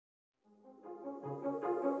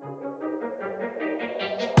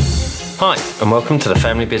Hi, and welcome to the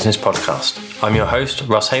Family Business Podcast. I'm your host,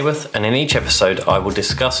 Russ Hayworth, and in each episode, I will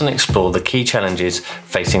discuss and explore the key challenges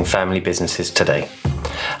facing family businesses today.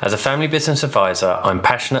 As a family business advisor, I'm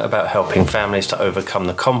passionate about helping families to overcome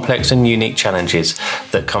the complex and unique challenges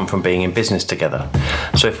that come from being in business together.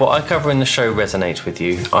 So if what I cover in the show resonates with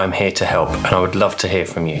you, I'm here to help, and I would love to hear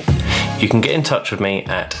from you. You can get in touch with me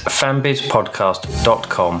at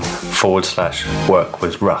fambizpodcast.com/work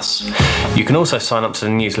with Russ. You can also sign up to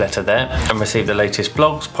the newsletter there and receive the latest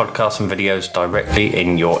blogs, podcasts and videos directly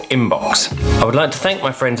in your inbox. I would like to thank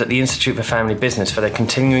my friends at the Institute for Family Business for their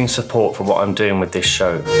continuing support for what I'm doing with this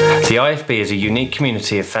show. The IFB is a unique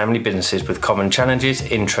community of family businesses with common challenges,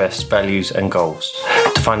 interests, values and goals.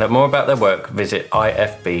 To find out more about their work, visit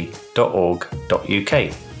ifb.org.uk.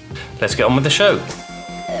 Let's get on with the show.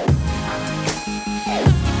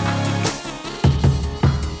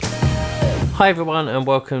 Hi everyone and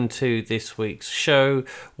welcome to this week's show.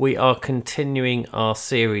 We are continuing our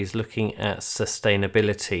series looking at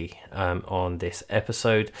sustainability on this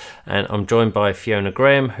episode, and I'm joined by Fiona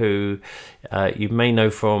Graham, who you may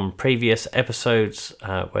know from previous episodes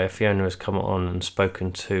where Fiona has come on and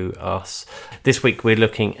spoken to us. This week we're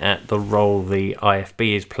looking at the role the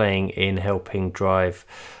IFB is playing in helping drive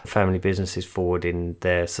family businesses forward in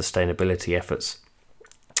their sustainability efforts,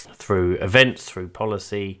 through events, through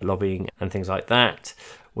policy, lobbying and things like that.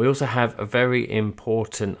 We also have a very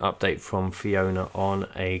important update from Fiona on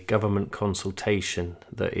a government consultation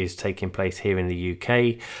that is taking place here in the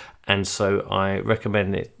UK, and so I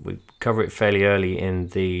recommend we cover it fairly early in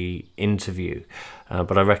the interview,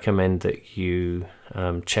 but I recommend that you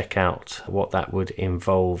check out what that would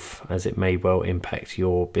involve, as it may well impact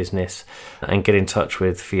your business, and get in touch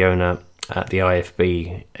with Fiona at the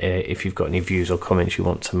IFB if you've got any views or comments you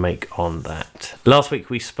want to make on that. Last week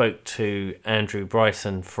we spoke to Andrew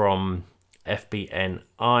Bryson from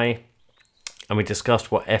FBNI, and we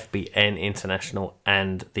discussed what FBN International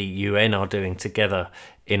and the UN are doing together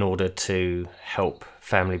in order to help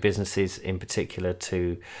family businesses in particular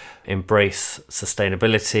to embrace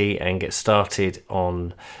sustainability and get started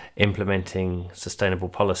on implementing sustainable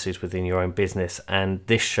policies within your own business. And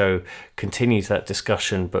this show continues that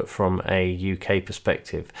discussion, but from a UK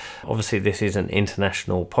perspective. Obviously this is an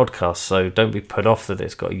international podcast, so don't be put off that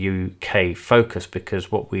it's got a UK focus,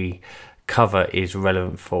 because what we cover is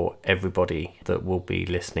relevant for everybody that will be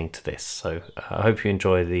listening to this. So I hope you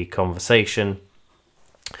enjoy the conversation.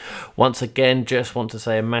 Once again, just want to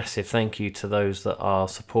say a massive thank you to those that are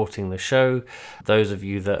supporting the show. Those of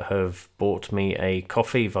you that have bought me a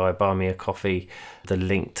coffee via Buy Me a Coffee, the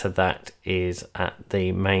link to that is at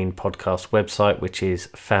the main podcast website, which is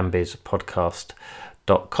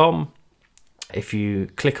fambizpodcast.com. If you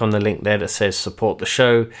click on the link there that says support the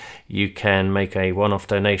show, you can make a one-off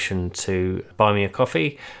donation to Buy Me a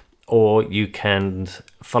Coffee, or you can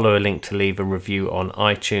follow a link to leave a review on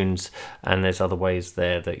iTunes, and there's other ways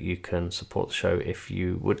there that you can support the show if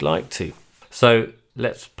you would like to. So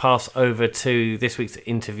let's pass over to this week's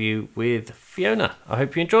interview with Fiona. I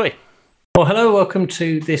hope you enjoy. Well, hello, welcome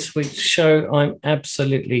to this week's show. I'm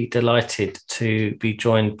absolutely delighted to be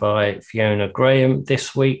joined by Fiona Graham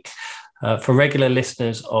this week. For regular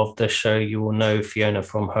listeners of the show, you will know Fiona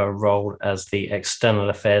from her role as the External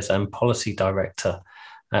Affairs and Policy Director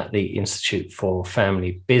at the Institute for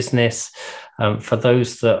Family Business. For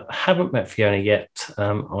those that haven't met Fiona yet,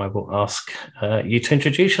 I will ask you to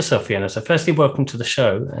introduce yourself, Fiona. So firstly, welcome to the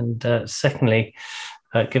show. And secondly,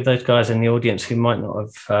 give those guys in the audience who might not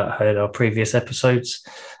have heard our previous episodes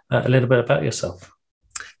a little bit about yourself.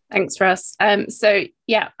 Thanks, Russ. Hi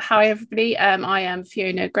everybody. I am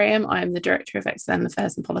Fiona Graham. I am the Director of External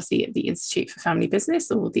Affairs and Policy at the Institute for Family Business,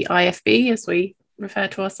 or the IFB as we refer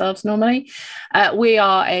to ourselves normally. We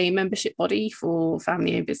are a membership body for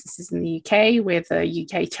family-owned businesses in the UK. We're the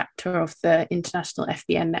UK chapter of the International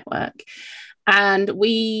FBN network. And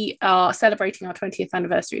we are celebrating our 20th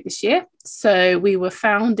anniversary this year. So we were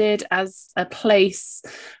founded as a place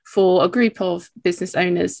for a group of business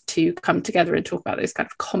owners to come together and talk about those kind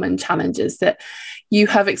of common challenges that you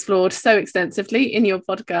have explored so extensively in your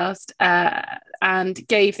podcast, and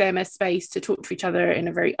gave them a space to talk to each other in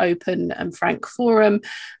a very open and frank forum,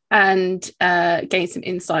 and gain some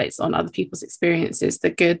insights on other people's experiences,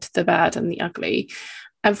 the good, the bad and the ugly.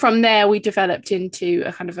 And from there, we developed into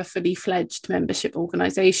a kind of a fully fledged membership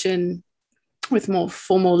organisation with more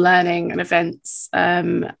formal learning and events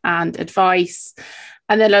and advice.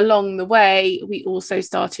 And then along the way, we also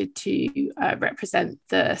started to represent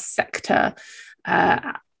the sector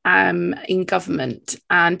in government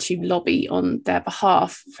and to lobby on their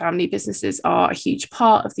behalf. Family businesses are a huge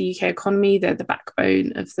part of the UK economy. They're the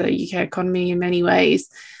backbone of the UK economy in many ways.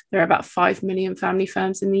 There are about 5 million family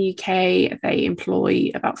firms in the UK. They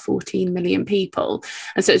employ about 14 million people.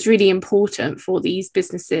 And so it's really important for these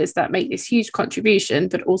businesses that make this huge contribution,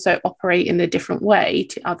 but also operate in a different way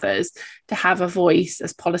to others, to have a voice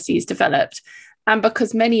as policy is developed. And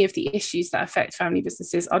because many of the issues that affect family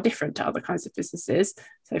businesses are different to other kinds of businesses.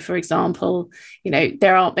 So, for example,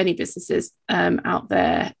 there aren't many businesses out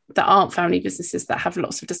there that aren't family businesses that have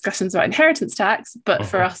lots of discussions about inheritance tax. But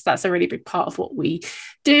for us, that's a really big part of what we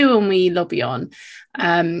do and we lobby on.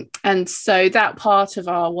 And so that part of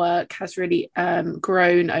our work has really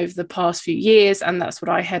grown over the past few years. And that's what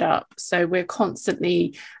I head up. So we're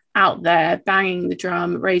constantly out there banging the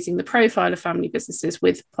drum, raising the profile of family businesses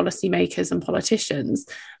with policymakers and politicians,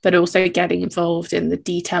 but also getting involved in the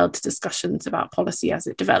detailed discussions about policy as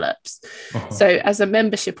it develops. So as a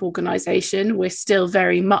membership organisation, we're still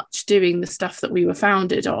very much doing the stuff that we were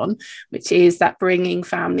founded on, which is that bringing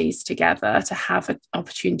families together to have an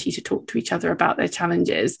opportunity to talk to each other about their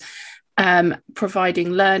challenges.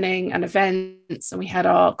 Providing learning and events. And we had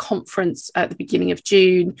our conference at the beginning of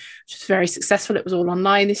June, which was very successful. It was all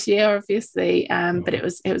online this year, obviously, but it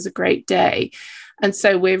was a great day. And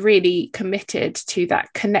so we're really committed to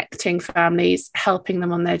that, connecting families, helping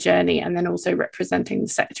them on their journey, and then also representing the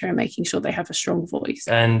sector and making sure they have a strong voice.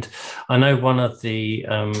 And I know one of the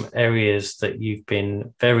areas that you've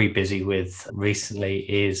been very busy with recently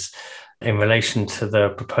is in relation to the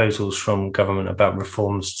proposals from government about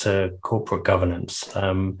reforms to corporate governance.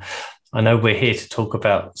 I know we're here to talk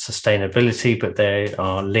about sustainability, but there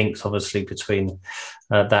are links obviously between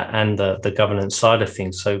that and the governance side of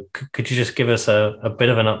things. So could you just give us a bit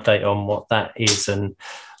of an update on what that is and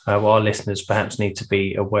what our listeners perhaps need to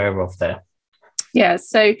be aware of there? Yeah,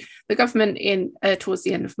 so the government towards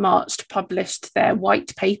the end of March published their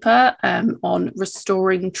white paper on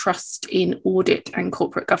restoring trust in audit and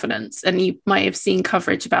corporate governance. And you might have seen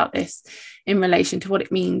coverage about this in relation to what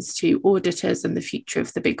it means to auditors and the future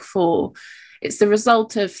of the Big Four. It's the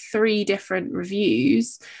result of 3 different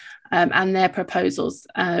reviews, and their proposals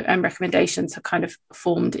and recommendations have kind of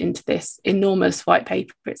formed into this enormous white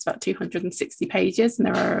paper. It's about 260 pages, and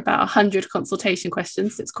there are about 100 consultation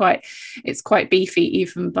questions. It's quite beefy,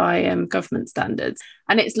 even by government standards.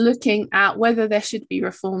 And it's looking at whether there should be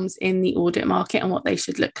reforms in the audit market and what they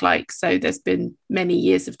should look like. So there's been many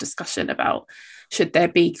years of discussion about, should there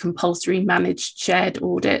be compulsory managed shared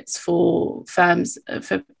audits for firms,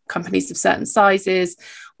 for companies of certain sizes?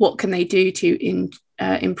 What can they do to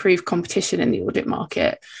improve competition in the audit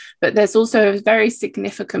market? But there's also a very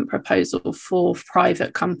significant proposal for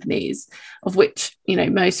private companies, of which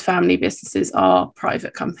most family businesses are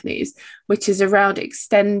private companies, which is around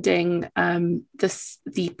extending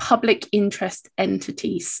the public interest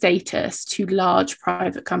entity status to large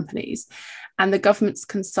private companies. And the government's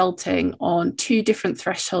consulting on 2 different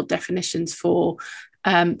threshold definitions for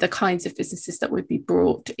the kinds of businesses that would be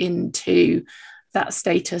brought into that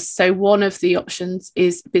status. So one of the options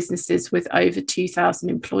is businesses with over 2,000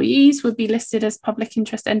 employees would be listed as public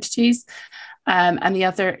interest entities. And the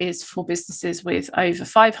other is for businesses with over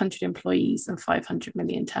 500 employees and 500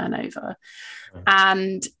 million turnover.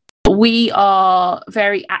 And we are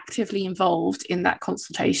very actively involved in that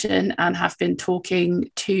consultation and have been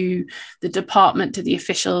talking to the department, to the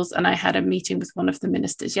officials. And I had a meeting with one of the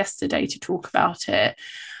ministers yesterday to talk about it.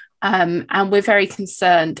 And we're very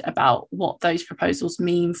concerned about what those proposals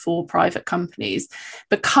mean for private companies.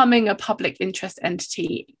 Becoming a public interest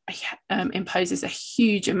entity imposes a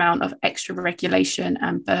huge amount of extra regulation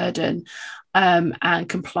and burden and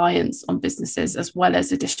compliance on businesses, as well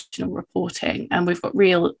as additional reporting. And we've got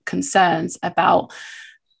real concerns about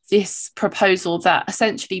this proposal that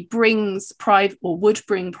essentially would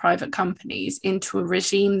bring private companies into a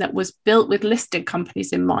regime that was built with listed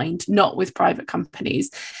companies in mind, not with private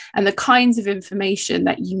companies. And the kinds of information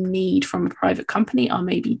that you need from a private company are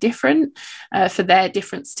maybe different for their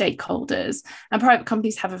different stakeholders. And private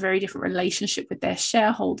companies have a very different relationship with their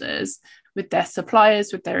shareholders, with their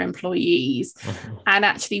suppliers, with their employees. And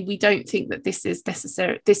actually, we don't think that this is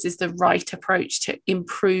the right approach to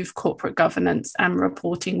improve corporate governance and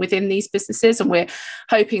reporting within these businesses. And we're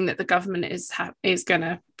hoping that the government is going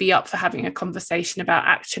to be up for having a conversation about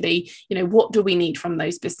actually, what do we need from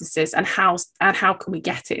those businesses, and how can we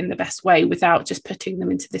get it in the best way without just putting them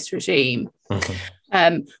into this regime.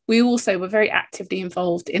 We also were very actively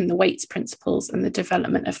involved in the Waits Principles and the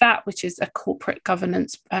development of that, which is a corporate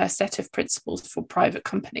governance set of principles for private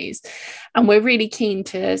companies. And we're really keen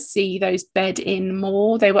to see those bed in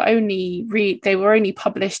more. They were only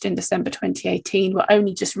published in December 2018. We're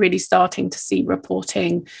only just really starting to see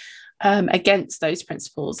reporting against those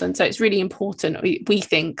principles. And so it's really important, we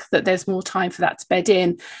think, that there's more time for that to bed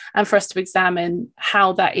in and for us to examine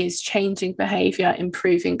how that is changing behaviour,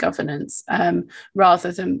 improving governance,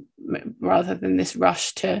 rather than this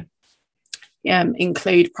rush to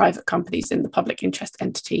include private companies in the public interest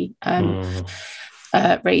entity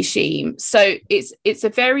regime. So it's a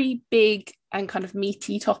very big and kind of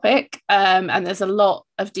meaty topic, and there's a lot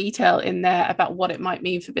of detail in there about what it might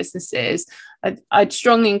mean for businesses. I'd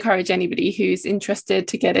strongly encourage anybody who's interested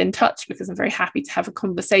to get in touch, because I'm very happy to have a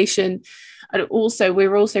conversation. And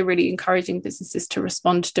we're also really encouraging businesses to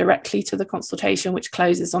respond directly to the consultation, which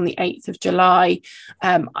closes on the 8th of July.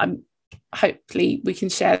 Hopefully we can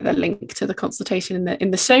share the link to the consultation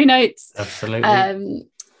in the show notes. Absolutely.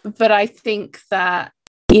 But I think that,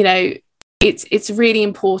 it's really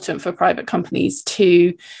important for private companies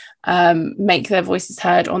to make their voices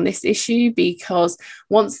heard on this issue, because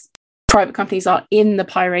once private companies are in the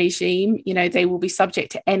PI regime, they will be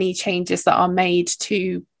subject to any changes that are made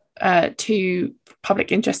to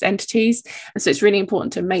public interest entities. And so it's really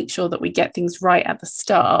important to make sure that we get things right at the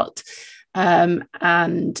start, and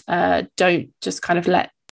don't just kind of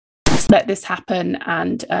let this happen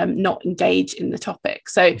and not engage in the topic.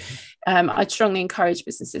 So I'd strongly encourage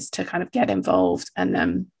businesses to kind of get involved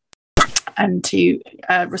and to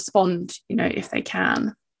respond, if they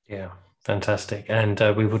can. Yeah, fantastic. And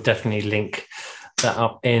we will definitely link that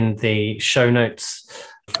up in the show notes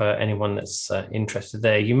for anyone that's interested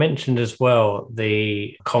there. You mentioned as well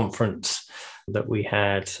the conference that we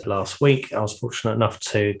had last week. I was fortunate enough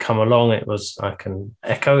to come along. I can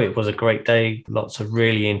echo, it was a great day. Lots of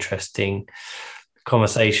really interesting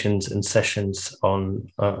conversations and sessions on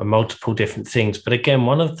multiple different things. But again,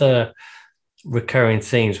 one of the recurring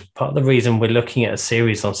themes, part of the reason we're looking at a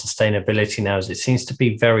series on sustainability now, is it seems to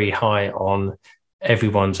be very high on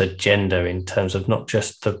everyone's agenda in terms of not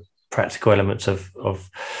just the practical elements of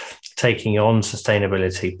taking on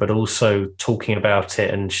sustainability, but also talking about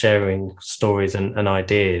it and sharing stories and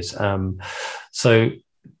ideas. So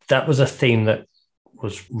that was a theme that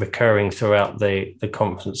was recurring throughout the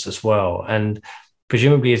conference as well. And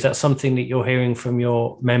presumably, is that something that you're hearing from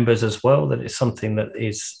your members as well, that it's something that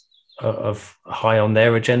is of high on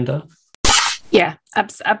their agenda? Yeah,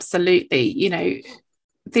 absolutely.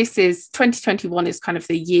 This is 2021 is kind of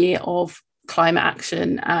the year of climate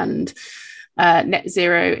action and net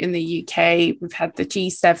zero in the UK. We've had the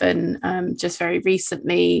G7 just very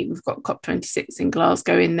recently. We've got COP26 in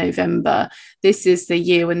Glasgow in November. This is the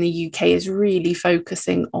year when the UK is really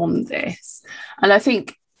focusing on this. And I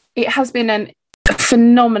think it has been a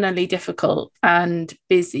phenomenally difficult and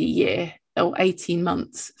busy year, or 18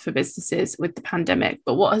 months for businesses with the pandemic.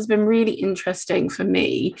 But what has been really interesting for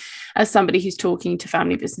me, as somebody who's talking to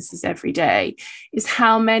family businesses every day, is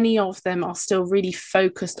how many of them are still really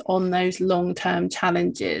focused on those long-term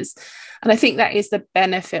challenges. And I think that is the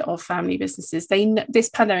benefit of family businesses. This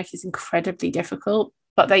pandemic is incredibly difficult,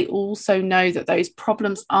 but they also know that those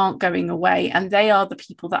problems aren't going away, and they are the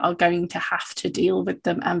people that are going to have to deal with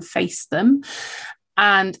them and face them.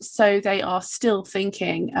 And so they are still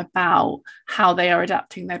thinking about how they are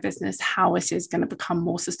adapting their business, how it is going to become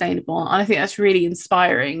more sustainable. And I think that's really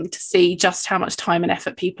inspiring to see just how much time and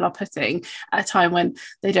effort people are putting at a time when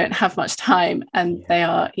they don't have much time, and they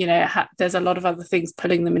are, there's a lot of other things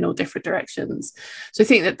pulling them in all different directions. So I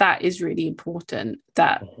think that is really important,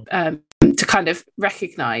 that to kind of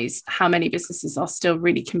recognize how many businesses are still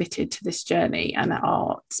really committed to this journey and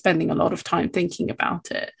are spending a lot of time thinking about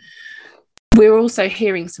it. We're also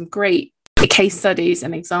hearing some great case studies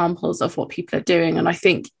and examples of what people are doing. And I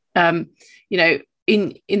think, in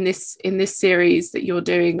this series that you're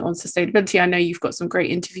doing on sustainability, I know you've got some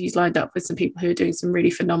great interviews lined up with some people who are doing some really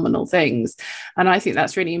phenomenal things. And I think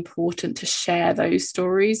that's really important to share those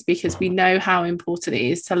stories, because we know how important it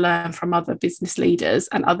is to learn from other business leaders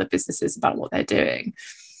and other businesses about what they're doing.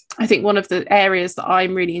 I think one of the areas that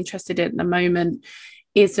I'm really interested in at the moment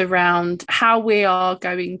is around how we are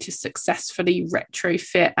going to successfully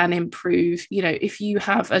retrofit and improve. If you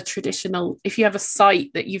have a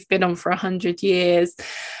site that you've been on for 100 years,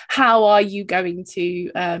 how are you going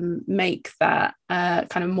to make that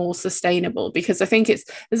kind of more sustainable? Because I think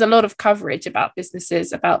there's a lot of coverage about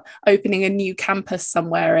businesses about opening a new campus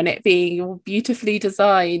somewhere and it being all beautifully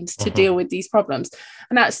designed to deal with these problems.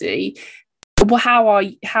 And actually, how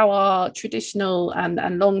are traditional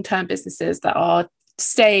and long-term businesses that are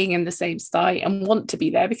staying in the same site and want to be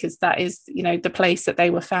there because that is the place that they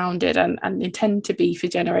were founded and intend to be for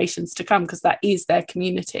generations to come, because that is their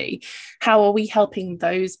community, how are we helping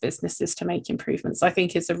those businesses to make improvements? I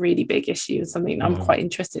think is a really big issue and something I'm quite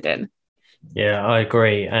interested in. Yeah, I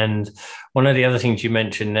agree. And one of the other things you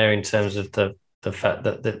mentioned there in terms of the fact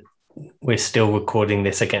that we're still recording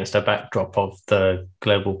this against a backdrop of the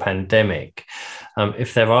global pandemic,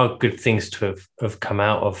 if there are good things to have come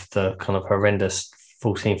out of the kind of horrendous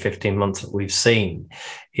 14, 15 months that we've seen,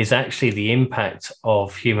 is actually the impact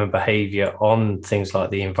of human behavior on things like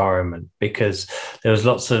the environment, because there was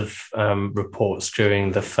lots of reports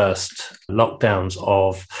during the first lockdowns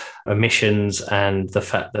of emissions and the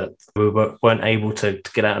fact that we weren't able to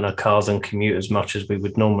get out in our cars and commute as much as we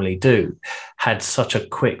would normally do, had such a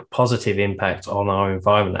quick positive impact on our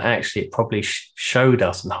environment that actually it probably showed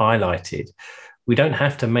us and highlighted we don't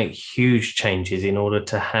have to make huge changes in order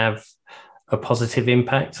to have a positive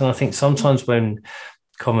impact. And I think sometimes when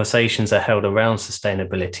conversations are held around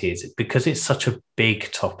sustainability, is because it's such a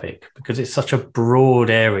big topic, because it's such a broad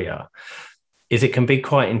area, is it can be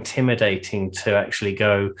quite intimidating to actually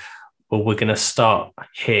go, well, we're going to start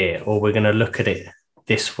here, or we're going to look at it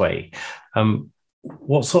this way.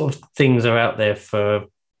 What sort of things are out there for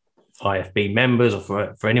IFB members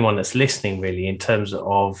or for anyone that's listening, really, in terms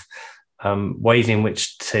of ways in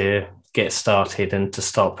which to get started and to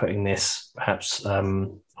start putting this perhaps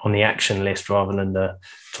on the action list rather than the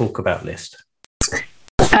talk about list?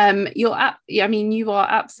 You are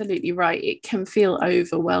absolutely right. It can feel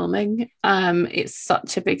overwhelming. It's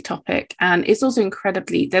such a big topic, and it's also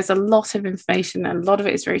there's a lot of information, and a lot of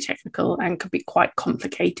it is very technical and can be quite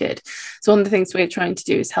complicated. So one of the things we're trying to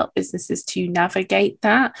do is help businesses to navigate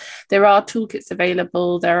that. There are toolkits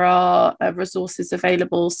available, there are resources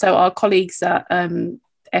available. So our colleagues at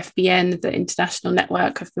FBN, the international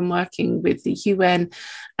network, have been working with the UN,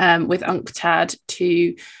 with UNCTAD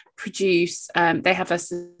to produce, they have a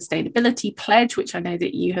sustainability pledge, which I know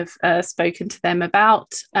that you have spoken to them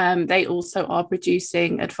about. They also are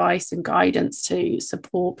producing advice and guidance to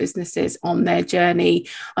support businesses on their journey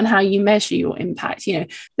on how you measure your impact. The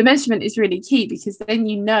measurement is really key, because then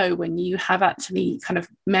when you have actually kind of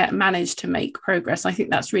managed to make progress. I think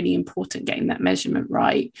that's really important, getting that measurement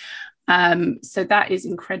right. So that is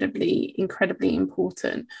incredibly, incredibly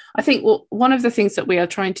important. I think one of the things that we are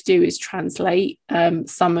trying to do is translate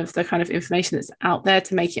some of the kind of information that's out there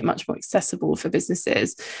to make it much more accessible for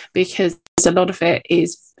businesses, because a lot of it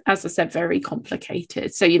is, as I said, very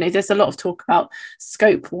complicated. So, there's a lot of talk about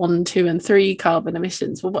scope 1, 2, and 3 carbon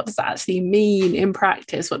emissions. Well, what does that actually mean in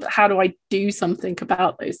practice? How do I do something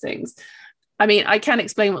about those things? I mean, I can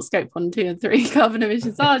explain what scope 1, 2, and 3 carbon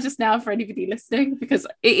emissions are just now for anybody listening, because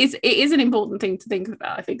it is an important thing to think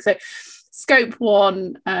about, I think. So scope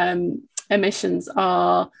 1 emissions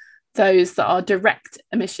are those that are direct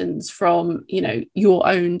emissions from, your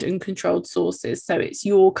owned and controlled sources. So it's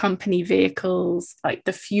your company vehicles, like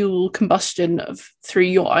the fuel combustion through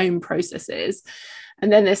your own processes.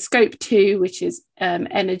 And then there's scope 2, which is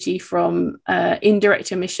energy from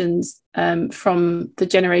indirect emissions from the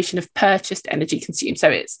generation of purchased energy consumed. So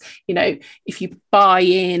it's, if you buy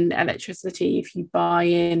in electricity, if you buy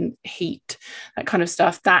in heat, that kind of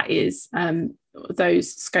stuff, that is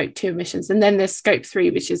those scope 2 emissions. And then there's scope 3,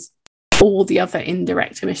 which is all the other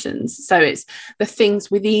indirect emissions. So it's the things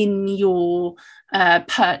within your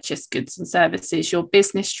purchase goods and services, your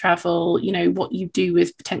business travel, what you do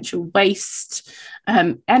with potential waste.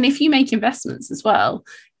 And if you make investments as well,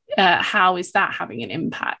 how is that having an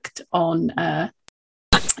impact on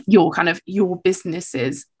your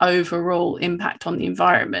business's overall impact on the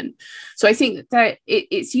environment? So I think that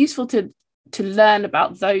it's useful to learn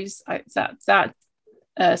about those, that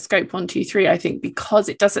scope 1, 2, 3, I think, because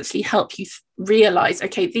it does actually help you realize,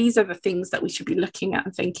 okay, these are the things that we should be looking at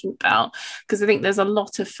and thinking about. Because I think there's a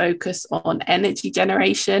lot of focus on energy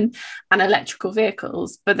generation and electrical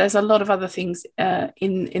vehicles, but there's a lot of other things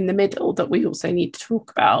in the middle that we also need to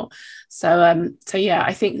talk about. So yeah,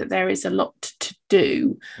 I think that there is a lot to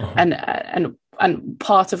do. And and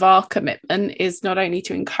part of our commitment is not only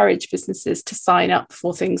to encourage businesses to sign up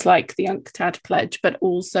for things like the UNCTAD pledge, but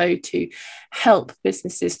also to help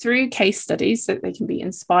businesses through case studies so that they can be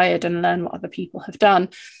inspired and learn what other people have done,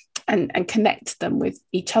 and connect them with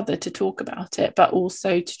each other to talk about it, but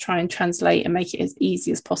also to try and translate and make it as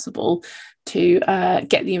easy as possible to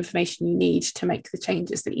get the information you need to make the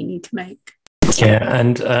changes that you need to make. Yeah,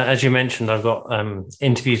 and as you mentioned, I've got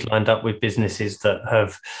interviews lined up with businesses that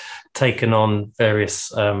have taken on various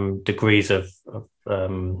degrees of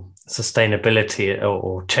sustainability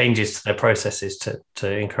or changes to their processes to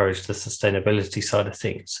encourage the sustainability side of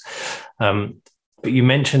things. But you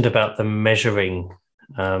mentioned about the measuring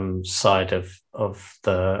side of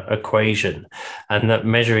the equation, and that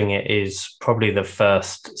measuring it is probably the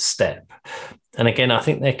first step. And again, I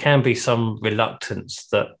think there can be some reluctance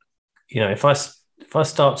that, if I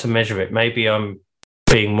start to measure it, maybe I'm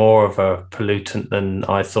being more of a pollutant than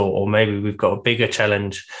I thought, or maybe we've got a bigger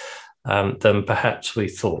challenge than perhaps we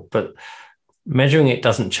thought. But measuring it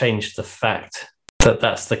doesn't change the fact that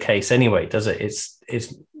that's the case anyway, does it?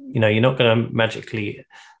 It's you're not going to magically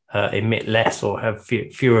emit less or have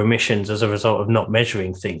fewer emissions as a result of not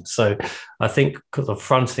measuring things. So I think kind of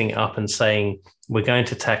fronting it up and saying we're going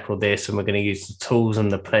to tackle this and we're going to use the tools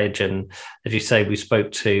and the pledge. And as you say, we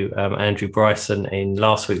spoke to Andrew Bryson in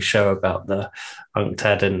last week's show about the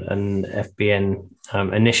UNCTAD and FBN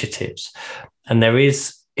initiatives. And there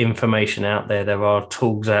is information out there, there are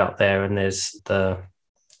tools out there, and there's the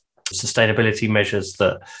sustainability measures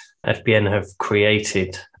that FBN have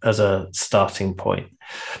created as a starting point.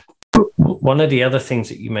 One of the other things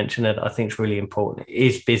that you mentioned that I think is really important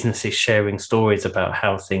is businesses sharing stories about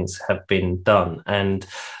how things have been done. And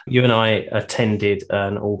you and I attended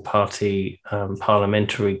an all-party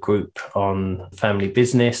parliamentary group on family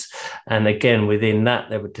business. And again, within that,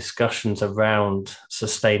 there were discussions around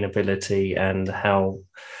sustainability and how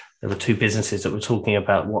there were two businesses that were talking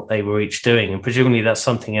about what they were each doing. And presumably that's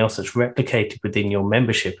something else that's replicated within your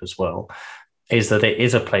membership as well, is that it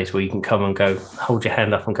is a place where you can come and go, hold your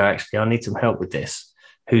hand up and go, actually, I need some help with this.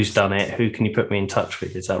 Who's done it? Who can you put me in touch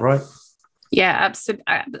with? Is that right? Yeah,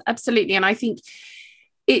 absolutely. And I think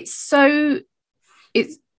it's very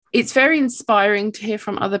inspiring to hear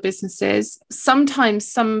from other businesses. Sometimes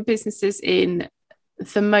some businesses in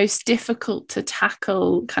the most difficult to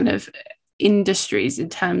tackle kind of industries in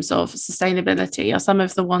terms of sustainability are some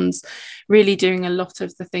of the ones really doing a lot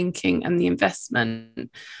of the thinking and the investment.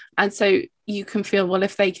 And so you can feel, well,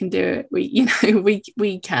 if they can do it,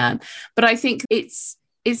 we can. But I think it's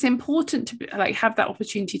important to have that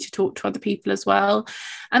opportunity to talk to other people as well,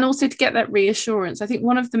 and also to get that reassurance. I think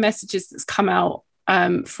one of the messages that's come out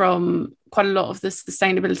from quite a lot of the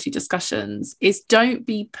sustainability discussions is don't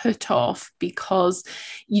be put off because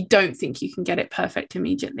you don't think you can get it perfect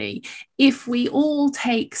immediately. If we all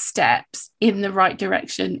take steps in the right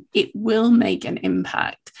direction, it will make an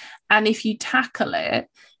impact. And if you tackle it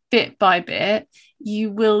bit by bit,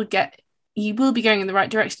 you will be going in the right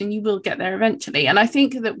direction and you will get there eventually. And I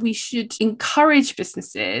think that we should encourage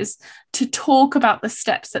businesses to talk about the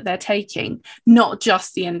steps that they're taking, not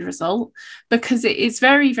just the end result, because it is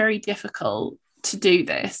very, very difficult to do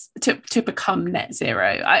this, to become net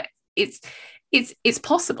zero. It's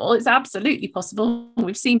possible. It's absolutely possible.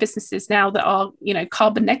 We've seen businesses now that are,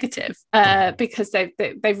 carbon negative because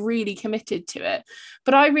they've really committed to it.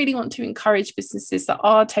 But I really want to encourage businesses that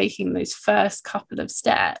are taking those first couple of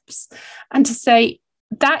steps and to say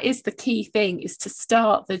that is the key thing, is to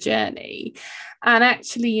start the journey. And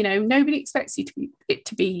actually, nobody expects you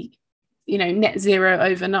to be net zero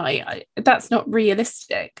overnight. That's not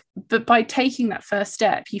realistic. But by taking that first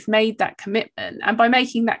step, you've made that commitment. And by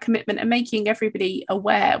making that commitment and making everybody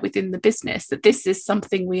aware within the business that this is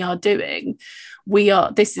something we are doing,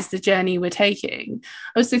 this is the journey we're taking.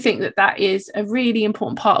 I also think that is a really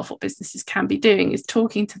important part of what businesses can be doing, is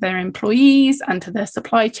talking to their employees and to their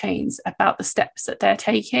supply chains about the steps that they're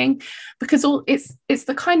taking, because it's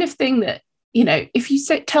the kind of thing that, if you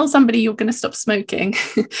tell somebody you're going to stop smoking,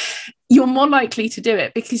 you're more likely to do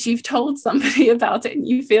it because you've told somebody about it and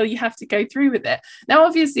you feel you have to go through with it. Now,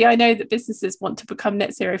 obviously, I know that businesses want to become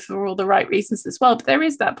net zero for all the right reasons as well, but there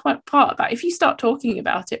is that part about if you start talking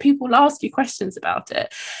about it, people will ask you questions about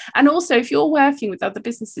it. And also, if you're working with other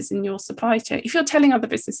businesses in your supply chain, if you're telling other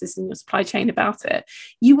businesses in your supply chain about it,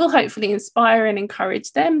 you will hopefully inspire and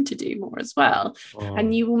encourage them to do more as well.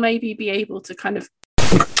 And you will maybe be able to kind of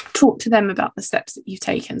talk to them about the steps that you've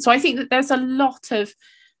taken. So I think that there's a lot of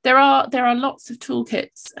there are lots of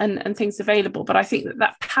toolkits and things available, but I think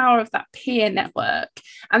that power of that peer network,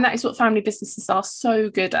 and that is what family businesses are so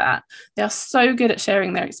good at. They are so good at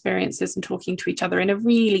sharing their experiences and talking to each other in a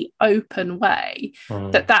really open way,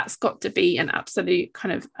 that's got to be an absolute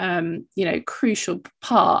kind of crucial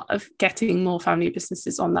part of getting more family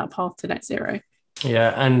businesses on that path to net zero.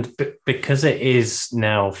 Yeah, and because it is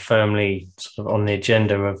now firmly sort of on the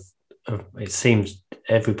agenda of it seems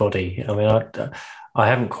everybody. I mean, I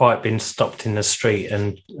haven't quite been stopped in the street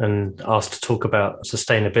and asked to talk about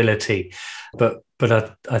sustainability, but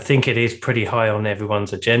I think it is pretty high on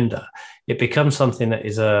everyone's agenda. It becomes something that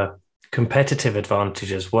is a competitive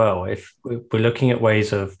advantage as well. If we're looking at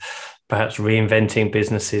ways of perhaps reinventing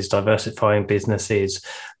businesses, diversifying businesses,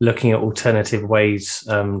 looking at alternative ways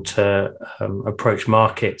to approach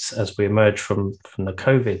markets as we emerge from the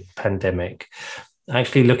COVID pandemic,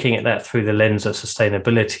 actually looking at that through the lens of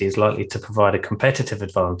sustainability is likely to provide a competitive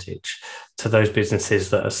advantage to those businesses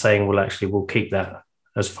that are saying, well, actually, we'll keep that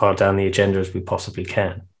as far down the agenda as we possibly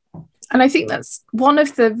can. And I think that's one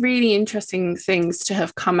of the really interesting things to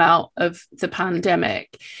have come out of the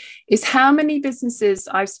pandemic is how many businesses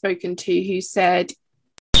I've spoken to who said,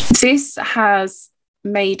 this has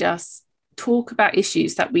made us talk about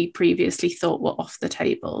issues that we previously thought were off the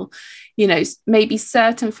table. Maybe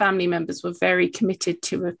certain family members were very committed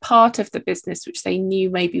to a part of the business which they knew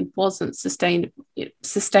maybe wasn't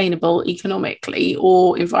sustainable economically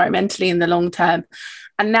or environmentally in the long term.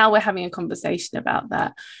 And now we're having a conversation about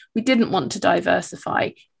that. We didn't want to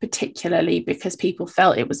diversify, particularly because people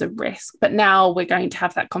felt it was a risk. But now we're going to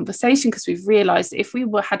have that conversation because we've realised if we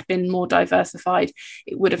had been more diversified,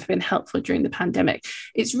 it would have been helpful during the pandemic.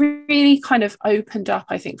 It's really kind of opened up,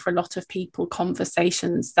 I think, for a lot of people,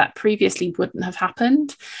 conversations that previously wouldn't have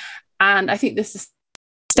happened. And I think this is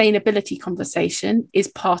sustainability conversation is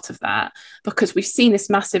part of that, because we've seen this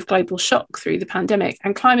massive global shock through the pandemic,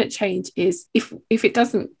 and climate change is, if it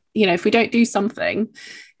doesn't, if we don't do something,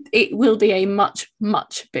 it will be a much,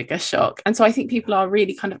 much bigger shock. And so I think people are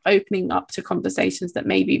really kind of opening up to conversations that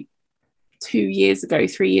maybe 2 years ago,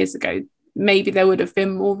 3 years ago, maybe there would have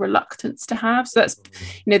been more reluctance to have. So that's,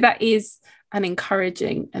 that is an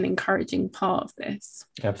encouraging part of this.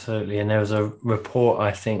 Absolutely. And there was a report,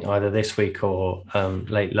 I think, either this week or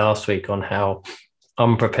late last week on how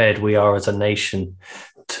unprepared we are as a nation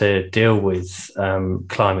to deal with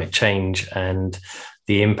climate change and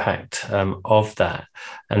the impact of that.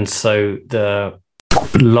 And so the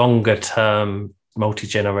longer term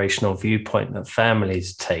multi-generational viewpoint that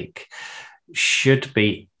families take should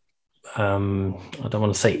be I don't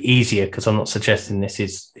want to say easier, because I'm not suggesting this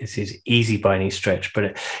is easy by any stretch,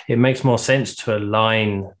 but it makes more sense to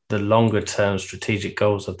align the longer term strategic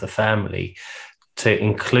goals of the family to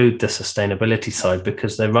include the sustainability side,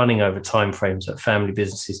 because they're running over timeframes that family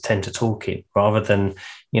businesses tend to talk in, rather than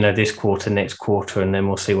this quarter, next quarter, and then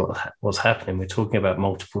we'll see what's happening. We're talking about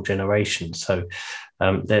multiple generations, so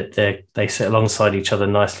they sit alongside each other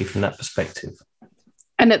nicely from that perspective.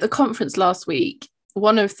 And at the conference last week,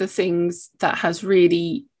 one of the things that has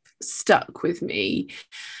really stuck with me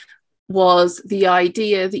was the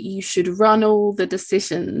idea that you should run all the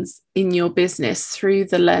decisions in your business through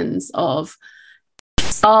the lens of,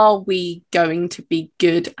 are we going to be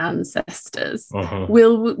good ancestors?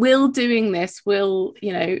 Will doing this,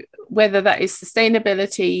 whether that is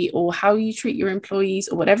sustainability or how you treat your employees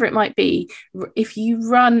or whatever it might be, if you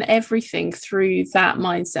run everything through that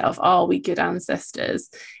mindset of, are we good ancestors,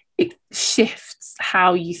 it shifts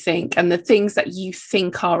how you think and the things that you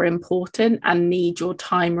think are important and need your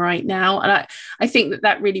time right now. And I think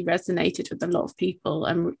that really resonated with a lot of people.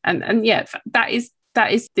 And yeah, that is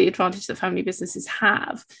the advantage that family businesses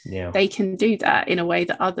have. Yeah. They can do that in a way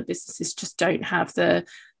that other businesses just don't have the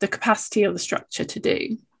capacity or the structure to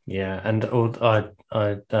do. Yeah, and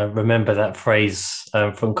I remember that phrase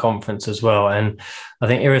from conference as well. And I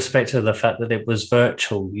think irrespective of the fact that it was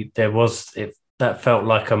virtual, that felt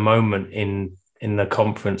like a moment in the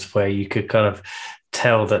conference where you could kind of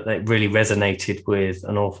tell that it really resonated with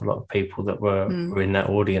an awful lot of people that were in that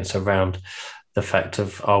audience around the fact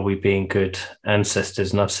of, are we being good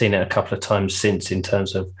ancestors? And I've seen it a couple of times since, in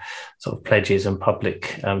terms of sort of pledges and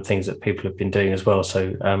public things that people have been doing as well.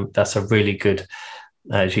 So that's a really good,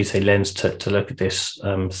 as you say, lens to look at this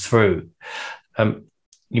through.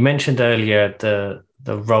 You mentioned earlier the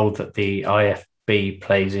role that the IFB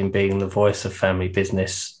plays in being the voice of family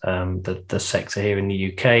business, the sector here in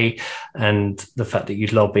the UK, and the fact that you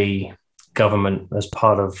lobby government as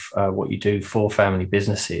part of what you do for family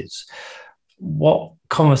businesses. What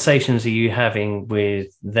conversations are you having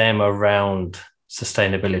with them around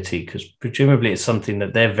sustainability? Because presumably it's something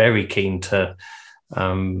that they're very keen to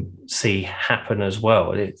see happen as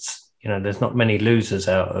well. It's, there's not many losers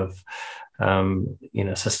out of,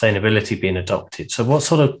 sustainability being adopted. So what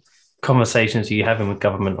sort of conversations are you having with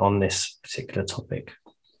government on this particular topic?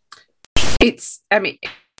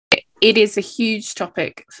 It is a huge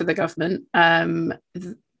topic for the government.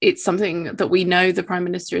 It's something that we know the Prime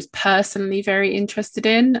Minister is personally very interested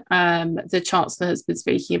in. The Chancellor has been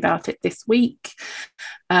speaking about it this week.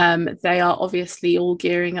 They are obviously all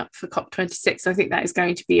gearing up for COP26. I think that is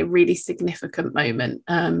going to be a really significant moment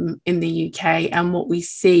in the UK. And what we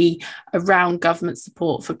see around government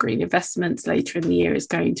support for green investments later in the year is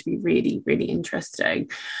going to be really, really interesting.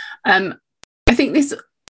 I think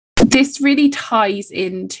this really ties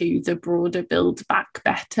into the broader Build Back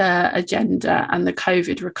Better agenda and the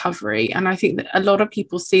COVID recovery. And I think that a lot of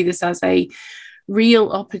people see this as a real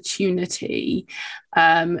opportunity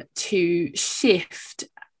to shift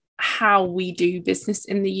how we do business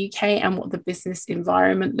in the UK and what the business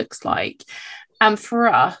environment looks like. And for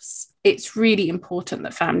us, it's really important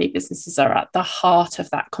that family businesses are at the heart of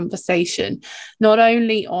that conversation, not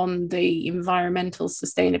only on the environmental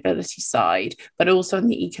sustainability side, but also on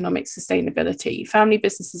the economic sustainability. Family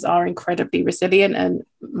businesses are incredibly resilient, and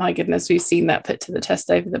my goodness, we've seen that put to the test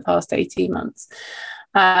over the past 18 months.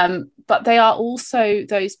 But they are also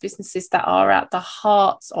those businesses that are at the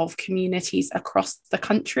hearts of communities across the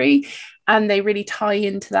country, and they really tie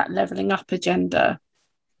into that levelling up agenda.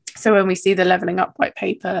 So when we see the Levelling Up white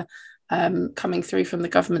paper coming through from the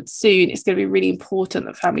government soon, it's going to be really important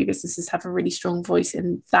that family businesses have a really strong voice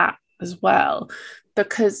in that as well,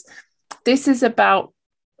 because this is about,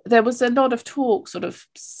 there was a lot of talk sort of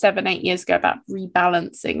 7-8 years ago about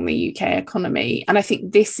rebalancing the UK economy. And I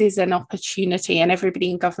think this is an opportunity, and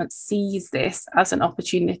everybody in government sees this as an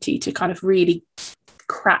opportunity to kind of really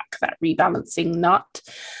crack that rebalancing nut,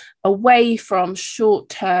 away from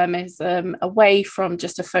short-termism, away from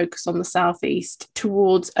just a focus on the southeast,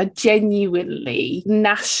 towards a genuinely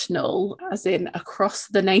national, as in across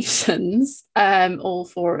the nations, all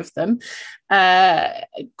four of them,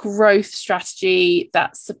 growth strategy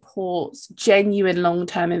that supports genuine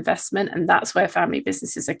long-term investment. And that's where family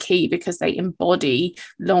businesses are key, because they embody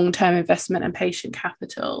long-term investment and patient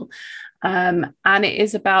capital. And it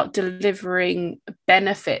is about delivering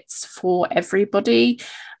benefits for everybody.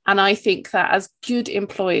 And I think that as good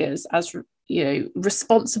employers, as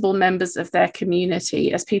responsible members of their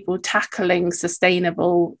community, as people tackling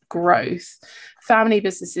sustainable growth, family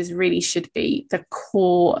businesses really should be the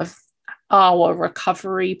core of our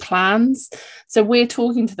recovery plans. So we're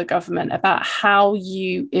talking to the government about how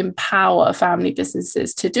you empower family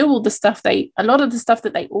businesses to do all the stuff a lot of the stuff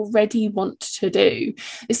that they already want to do.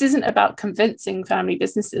 This isn't about convincing family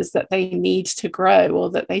businesses that they need to grow,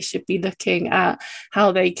 or that they should be looking at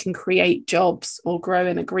how they can create jobs or grow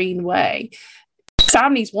in a green way.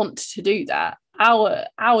 Families want to do that.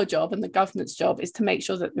 Our job and the government's job is to make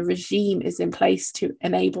sure that the regime is in place to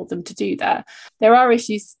enable them to do that. There are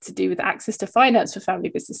issues to do with access to finance for family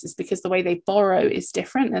businesses, because the way they borrow is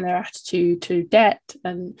different, and their attitude to debt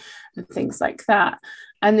and things like that.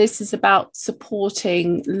 And this is about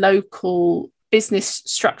supporting local business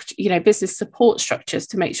structure, business support structures,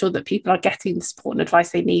 to make sure that people are getting the support and advice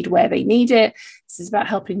they need where they need it. This is about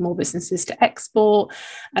helping more businesses to export,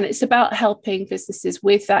 and it's about helping businesses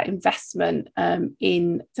with that investment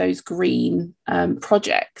in those green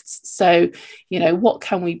projects. So, what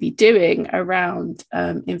can we be doing around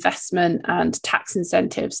investment and tax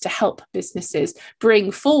incentives to help businesses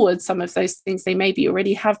bring forward some of those things they maybe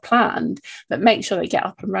already have planned, but make sure they get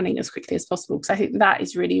up and running as quickly as possible? Because I think that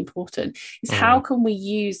is really important. Is how can we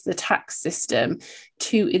use the tax system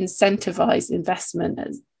to incentivize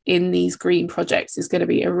investment in these green projects is going to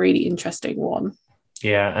be a really interesting one.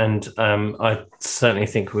 Yeah, and I certainly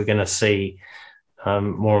think we're going to see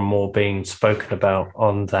more and more being spoken about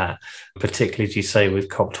on that, particularly, as you say, with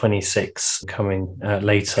COP26 coming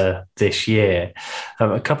later this year.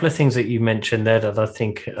 A couple of things that you mentioned there that I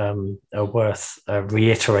think are worth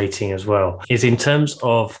reiterating as well is, in terms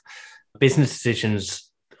of business decisions,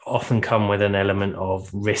 often come with an element of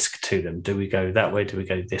risk to them. Do we go that way? Do we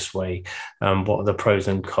go this way? What are the pros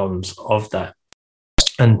and cons of that?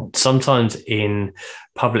 And sometimes in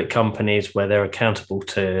public companies where they're accountable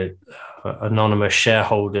to anonymous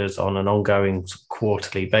shareholders on an ongoing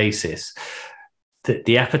quarterly basis,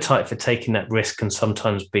 the appetite for taking that risk can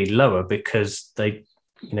sometimes be lower, because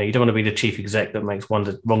you don't want to be the chief exec that makes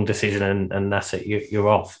one wrong decision and that's it, you're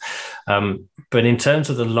off. But in terms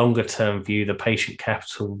of the longer term view, the patient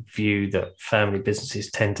capital view that family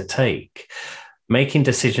businesses tend to take, making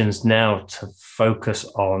decisions now to focus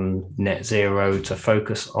on net zero, to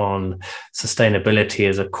focus on sustainability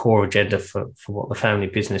as a core agenda for what the family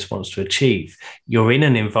business wants to achieve, you're in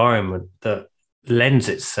an environment that lends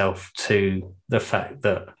itself to the fact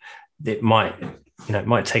that it might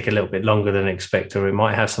take a little bit longer than expected, or it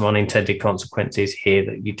might have some unintended consequences here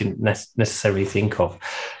that you didn't necessarily think of.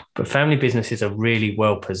 But family businesses are really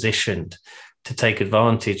well positioned to take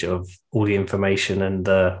advantage of all the information and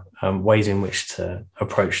the ways in which to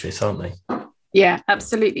approach this, aren't they? Yeah,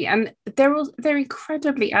 absolutely. And they're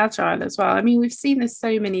incredibly agile as well. I mean, we've seen this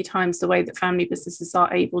so many times, the way that family businesses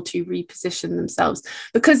are able to reposition themselves,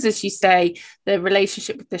 because, as you say, the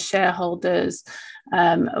relationship with the shareholders,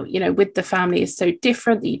 with the family is so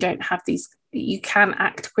different that you don't have these, you can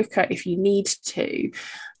act quicker if you need to.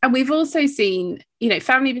 And we've also seen,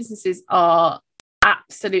 family businesses are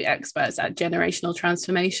absolute experts at generational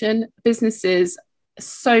transformation. Businesses,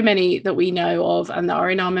 so many that we know of and that are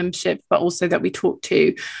in our membership, but also that we talk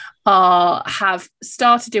to, have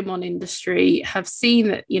started in one industry, have seen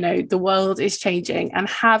that the world is changing, and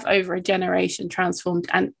have over a generation transformed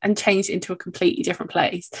and changed into a completely different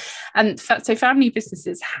place. And so family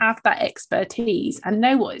businesses have that expertise and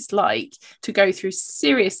know what it's like to go through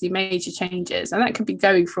seriously major changes. And that could be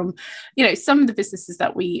going from, some of the businesses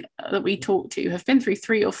that we talk to have been through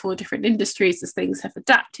 3 or 4 different industries as things have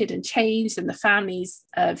adapted and changed, and the family's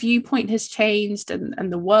viewpoint has changed,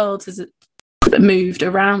 and the world has moved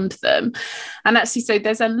around them. And actually, so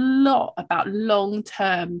there's a lot about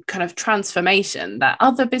long-term kind of transformation that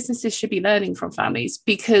other businesses should be learning from families,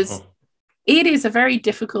 because it is a very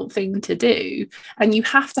difficult thing to do, and you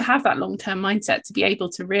have to have that long-term mindset to be able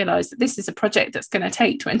to realize that this is a project that's going to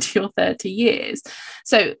take 20 or 30 years.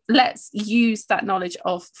 So let's use that knowledge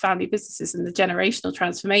of family businesses and the generational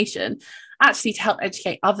transformation actually to help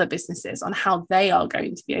educate other businesses on how they are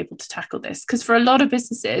going to be able to tackle this. Because for a lot of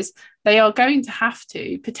businesses, they are going to have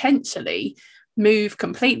to potentially move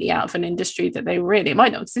completely out of an industry that they were in. It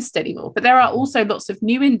might not exist anymore, but there are also lots of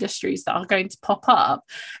new industries that are going to pop up,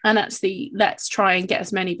 and actually let's try and get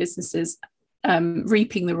as many businesses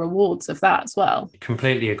reaping the rewards of that as well.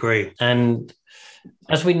 Completely agree. And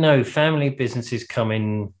as we know, family businesses come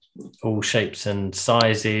in all shapes and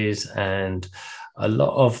sizes, and a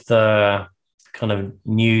lot of the kind of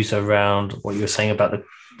news around what you were saying about the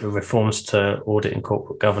reforms to audit and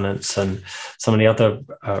corporate governance and some of the other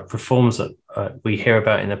reforms that we hear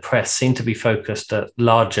about in the press seem to be focused at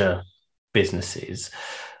larger businesses.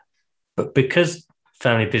 But because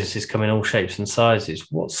family businesses come in all shapes and sizes,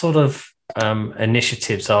 what sort of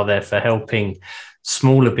initiatives are there for helping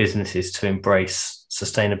smaller businesses to embrace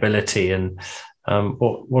sustainability, and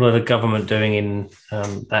what are the government doing in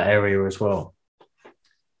that area as well?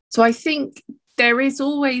 So I think there is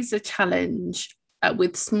always a challenge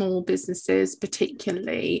with small businesses,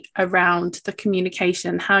 particularly around the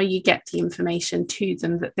communication, how you get the information to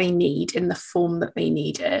them that they need in the form that they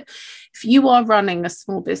need it. If you are running a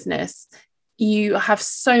small business, you have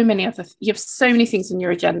so many things on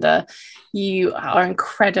your agenda. You are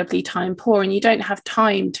incredibly time poor, and you don't have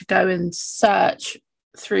time to go and search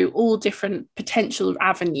through all different potential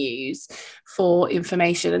avenues for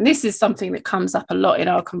information. And this is something that comes up a lot in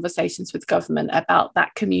our conversations with government about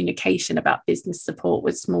that communication about business support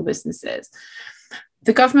with small businesses.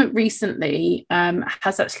 The government recently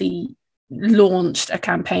has actually launched a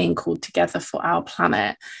campaign called Together for Our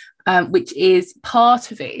Planet, which is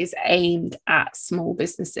part of it is aimed at small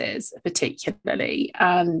businesses particularly.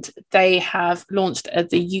 And they have launched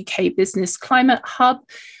the UK Business Climate Hub,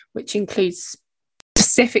 which includes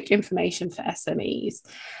specific information for SMEs.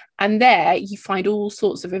 And there you find all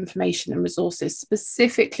sorts of information and resources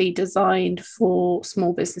specifically designed for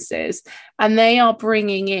small businesses. And they are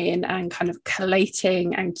bringing in and kind of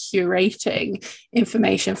collating and curating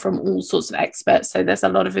information from all sorts of experts. So there's a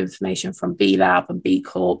lot of information from B Lab and B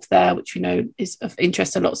Corp there, which we know is of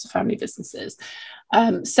interest to lots of family businesses.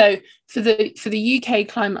 So for the UK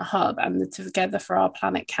Climate Hub and the Together for Our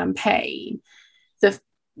Planet campaign,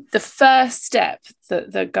 the first step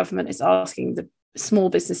that the government is asking the small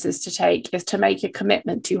businesses to take is to make a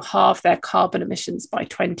commitment to halve their carbon emissions by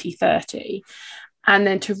 2030, and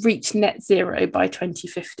then to reach net zero by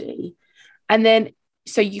 2050. And then,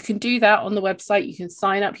 so you can do that on the website, you can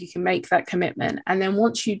sign up, you can make that commitment. And then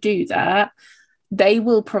once you do that, they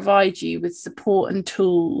will provide you with support and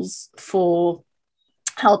tools for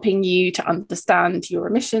helping you to understand your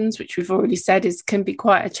emissions, which we've already said can be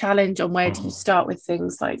quite a challenge on where do you start with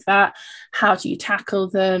things like that, how do you tackle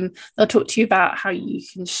them. They'll talk to you about how you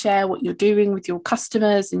can share what you're doing with your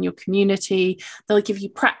customers and your community. They'll give you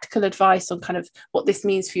practical advice on kind of what this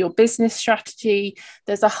means for your business strategy.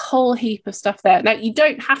 There's a whole heap of stuff there. Now, you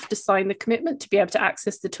don't have to sign the commitment to be able to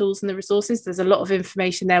access the tools and the resources. There's a lot of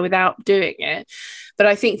information there without doing it. But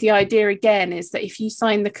I think the idea again is that if you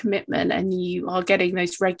sign the commitment and you are getting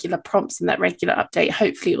those regular prompts and that regular update,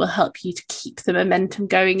 hopefully it will help you to keep the momentum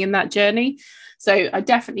going in that journey. So I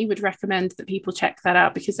definitely would recommend that people check that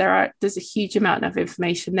out, because there's a huge amount of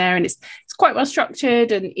information there, and it's quite well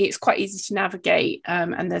structured and it's quite easy to navigate.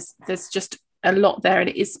 And there's just a lot there, and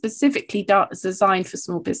it is specifically designed for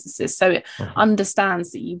small businesses, so it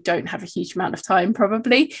understands that you don't have a huge amount of time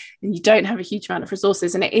probably, and you don't have a huge amount of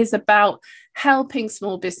resources, and it is about helping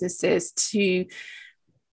small businesses to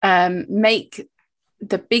make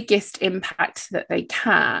the biggest impact that they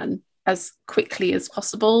can as quickly as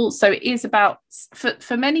possible. So it is about,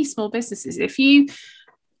 for many small businesses, if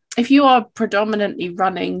you are predominantly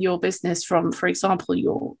running your business from, for example,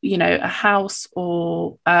 a house,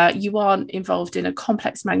 or you aren't involved in a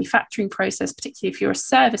complex manufacturing process, particularly if you're a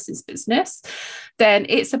services business, then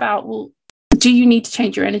it's about, well, do you need to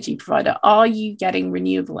change your energy provider? Are you getting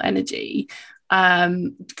renewable energy?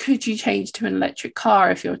 Could you change to an electric car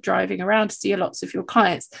if you're driving around to see lots of your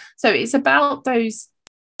clients? So it's about those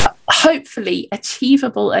hopefully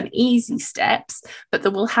achievable and easy steps, but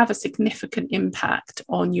that will have a significant impact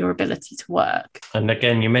on your ability to work. And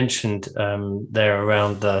again, you mentioned there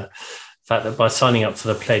around the fact that by signing up to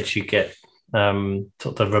the pledge, you get sort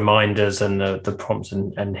of the reminders and the prompts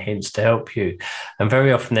and hints to help you. And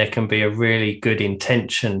very often there can be a really good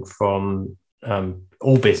intention from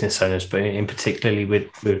all business owners, but in particularly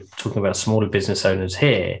we're talking about smaller business owners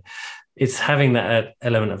here. It's having that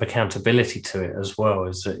element of accountability to it as well,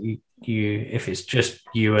 is that you if it's just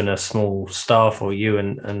you and a small staff, or you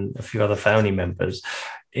and a few other family members,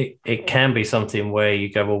 it can be something where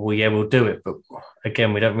you go, well, yeah, we'll do it. But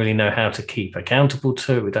again, we don't really know how to keep accountable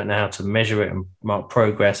to it. We don't know how to measure it and mark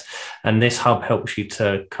progress. And this hub helps you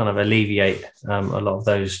to kind of alleviate a lot of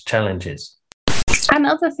those challenges. And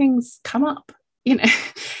other things come up.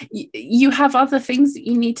 You have other things that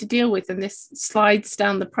you need to deal with, and this slides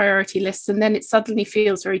down the priority list, and then it suddenly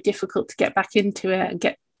feels very difficult to get back into it and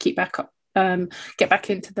get back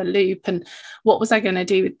into the loop. And what was I going to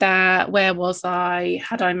do with that? Where was I?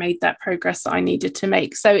 Had I made that progress that I needed to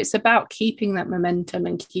make? So it's about keeping that momentum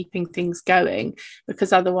and keeping things going,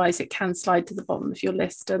 because otherwise it can slide to the bottom of your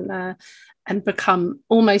list and become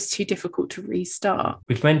almost too difficult to restart.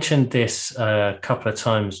 We've mentioned this a couple of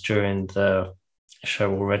times during the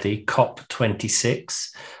show already.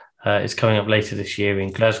 COP26 is coming up later this year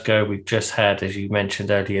in Glasgow. We've just had, as you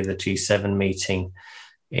mentioned earlier, the G7 meeting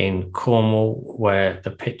in Cornwall, where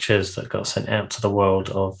the pictures that got sent out to the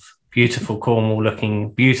world of beautiful Cornwall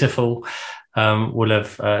looking beautiful will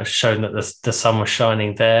have shown that the sun was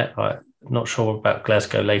shining there. I'm not sure about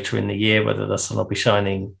Glasgow later in the year, whether the sun will be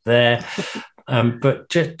shining there. But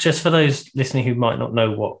just for those listening who might not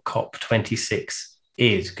know what COP26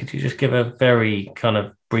 is, could you just give a very kind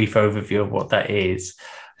of brief overview of what that is,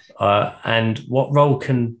 and what role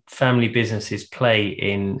can family businesses play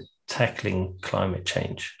in tackling climate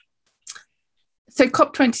change? So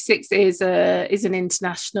COP26 is an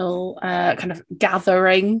international kind of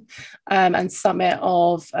gathering and summit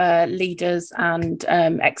of leaders and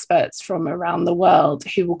experts from around the world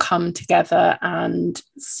who will come together and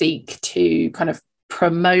seek to kind of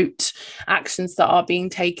promote actions that are being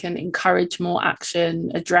taken, encourage more action,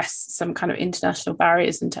 address some kind of international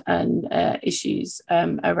barriers and issues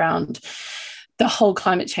around the whole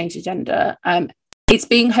climate change agenda. It's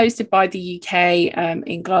being hosted by the UK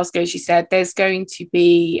in Glasgow, as you said. There's going to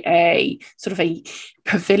be a sort of a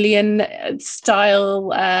pavilion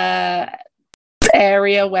style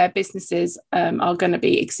area where businesses are going to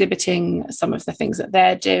be exhibiting some of the things that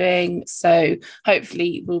they're doing. So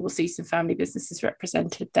hopefully we will see some family businesses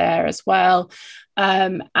represented there as well.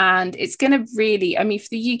 And it's going to really, I mean, for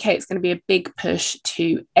the UK, it's going to be a big push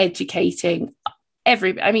to educating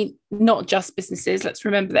not just businesses. Let's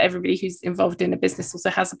remember that everybody who's involved in a business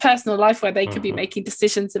also has a personal life where they could be making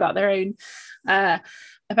decisions about their own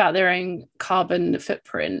carbon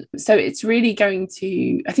footprint. So it's really going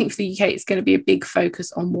to, I think for the UK, it's going to be a big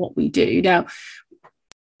focus on what we do. Now,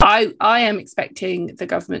 I am expecting the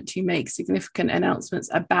government to make significant announcements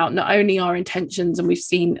about not only our intentions, and we've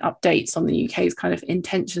seen updates on the UK's kind of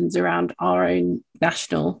intentions around our own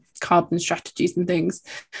national carbon strategies and things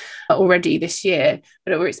already this year,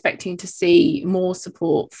 but we're expecting to see more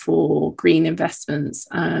support for green investments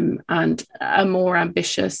and a more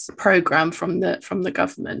ambitious programme from the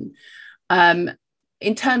government.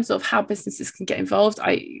 In terms of how businesses can get involved,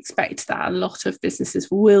 I expect that a lot of businesses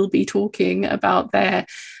will be talking about their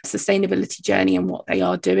sustainability journey and what they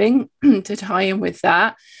are doing to tie in with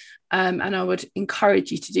that. And I would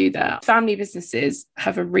encourage you to do that. Family businesses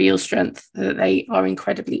have a real strength that they are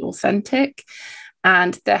incredibly authentic.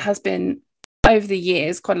 And there has been, over the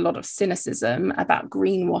years, quite a lot of cynicism about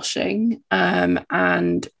greenwashing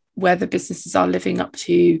and whether businesses are living up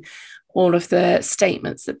to all of the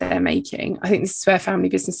statements that they're making. I think this is where family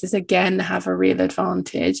businesses, again, have a real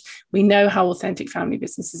advantage. We know how authentic family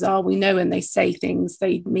businesses are. We know when they say things,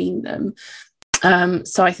 they mean them.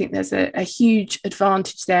 So I think there's a huge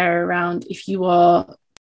advantage there around, if you are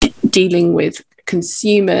dealing with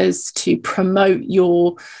consumers, to promote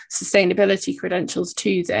your sustainability credentials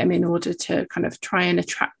to them in order to kind of try and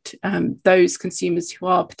attract those consumers who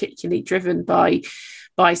are particularly driven by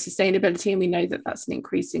sustainability. And we know that that's an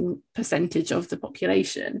increasing percentage of the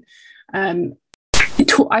population.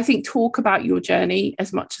 I think talk about your journey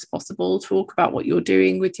as much as possible. Talk about what you're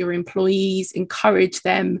doing with your employees. Encourage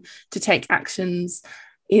them to take actions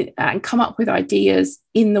and come up with ideas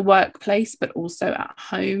in the workplace, but also at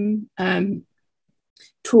home.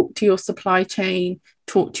 Talk to your supply chain,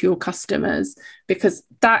 talk to your customers, because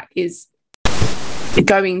that is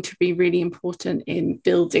going to be really important in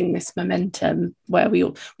building this momentum, where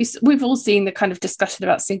we've all seen the kind of discussion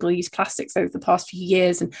about single-use plastics over the past few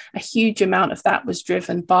years, and a huge amount of that was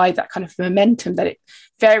driven by that kind of momentum that it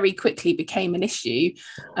very quickly became an issue,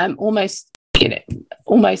 almost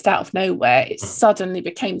out of nowhere. It suddenly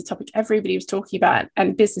became the topic everybody was talking about,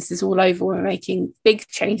 and businesses all over were making big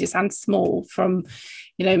changes and small, from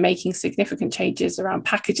making significant changes around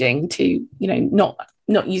packaging to not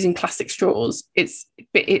using plastic straws. It's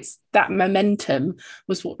that momentum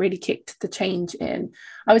was what really kicked the change in.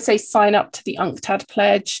 I would say sign up to the UNCTAD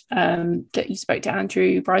pledge that you spoke to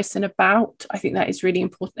Andrew Bryson about. I think that is really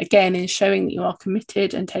important, again, in showing that you are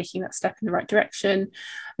committed and taking that step in the right direction.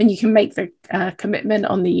 And you can make the commitment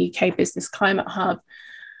on the UK Business Climate Hub.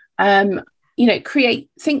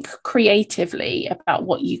 Think creatively about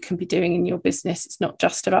what you can be doing in your business. It's not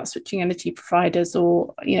just about switching energy providers,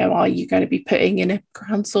 or are you going to be putting in a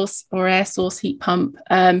ground source or air source heat pump?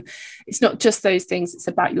 It's not just those things. It's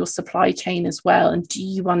about your supply chain as well. And do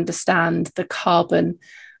you understand the carbon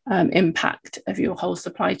impact of your whole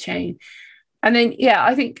supply chain? And then,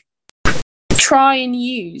 I think try and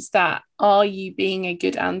use that, are you being a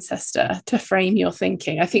good ancestor, to frame your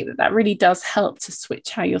thinking. I think that really does help to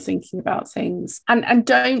switch how you're thinking about things. And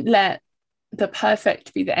don't let the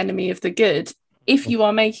perfect be the enemy of the good. If you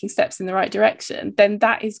are making steps in the right direction, then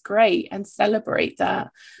that is great, and celebrate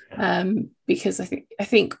that. Because I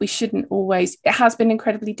think we shouldn't always, it has been an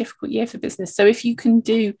incredibly difficult year for business. So if you can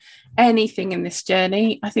do anything in this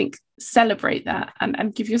journey, I think celebrate that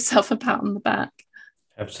and give yourself a pat on the back.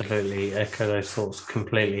 Absolutely, echo those thoughts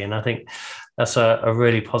completely. And I think that's a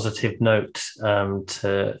really positive note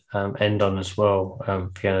to end on as well,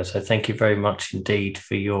 Fiona. So thank you very much indeed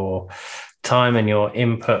for your time and your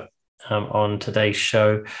input on today's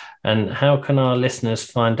show. And how can our listeners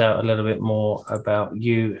find out a little bit more about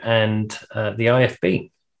you and the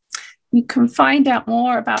IFB? You can find out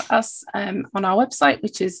more about us on our website,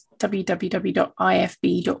 which is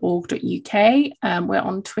www.ifb.org.uk. We're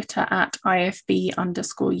on Twitter at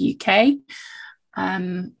IFB_UK.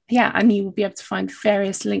 And you will be able to find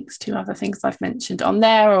various links to other things I've mentioned on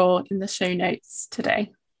there or in the show notes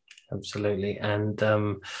today. Absolutely. And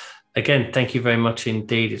again, thank you very much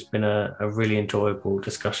indeed. It's been a really enjoyable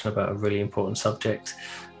discussion about a really important subject,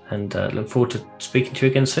 and look forward to speaking to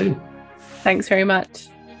you again soon. Thanks very much.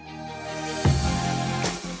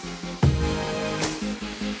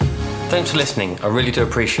 Thanks for listening. I really do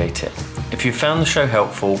appreciate it. If you found the show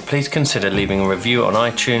helpful, please consider leaving a review on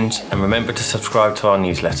iTunes, and remember to subscribe to our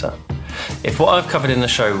newsletter. If what I've covered in the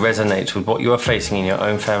show resonates with what you are facing in your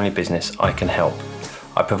own family business, I can help.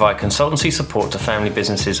 I provide consultancy support to family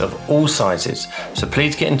businesses of all sizes, so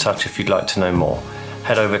please get in touch if you'd like to know more.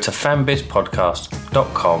 Head over to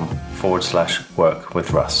fambizpodcast.com/work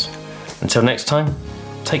with Russ. Until next time,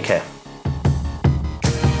 take care.